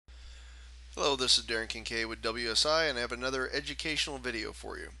Hello, this is Darren Kincaid with WSI, and I have another educational video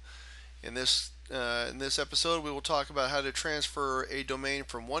for you. In this episode, we will talk about how to transfer a domain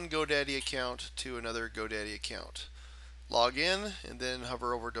from one GoDaddy account to another GoDaddy account. Log in and then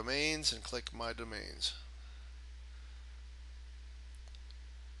hover over Domains and click My Domains.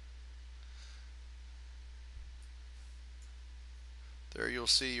 There you'll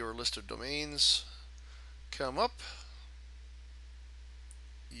see your list of domains come up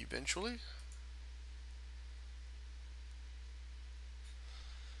eventually.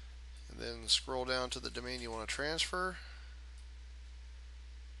 And then scroll down to the domain you want to transfer.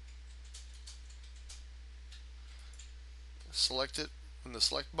 Select it in the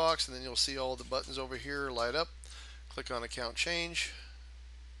select box, and then you'll see all the buttons over here light up. Click on Account Change.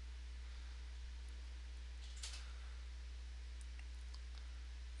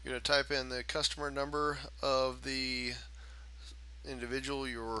 You're going to type in the customer number of the individual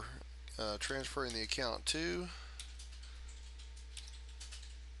you're transferring the account to.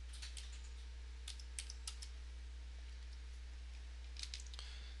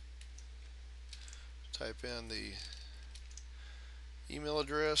 Type in the email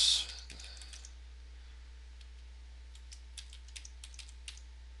address.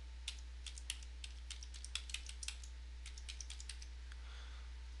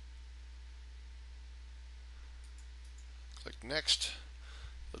 Click Next.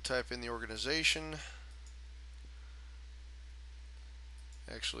 You'll type in the organization.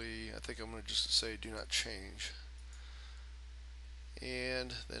 Actually, I think I'm going to just say do not change.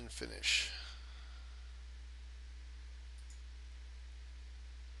 And then finish.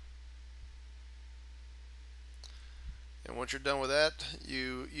 And once you're done with that,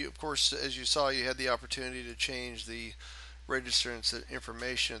 you of course, as you saw, you had the opportunity to change the registrant's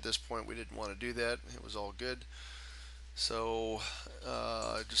information. At this point, we didn't want to do that. It was all good. So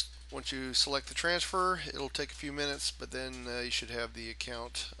just once you select the transfer, it'll take a few minutes, but then you should have the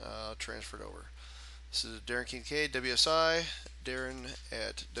account transferred over. This is Darren Kincaid, WSI, Darren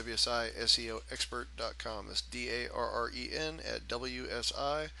at WSISEOexpert.com. That's DARREN at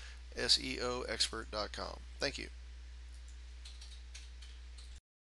WSISEOexpert.com. Thank you.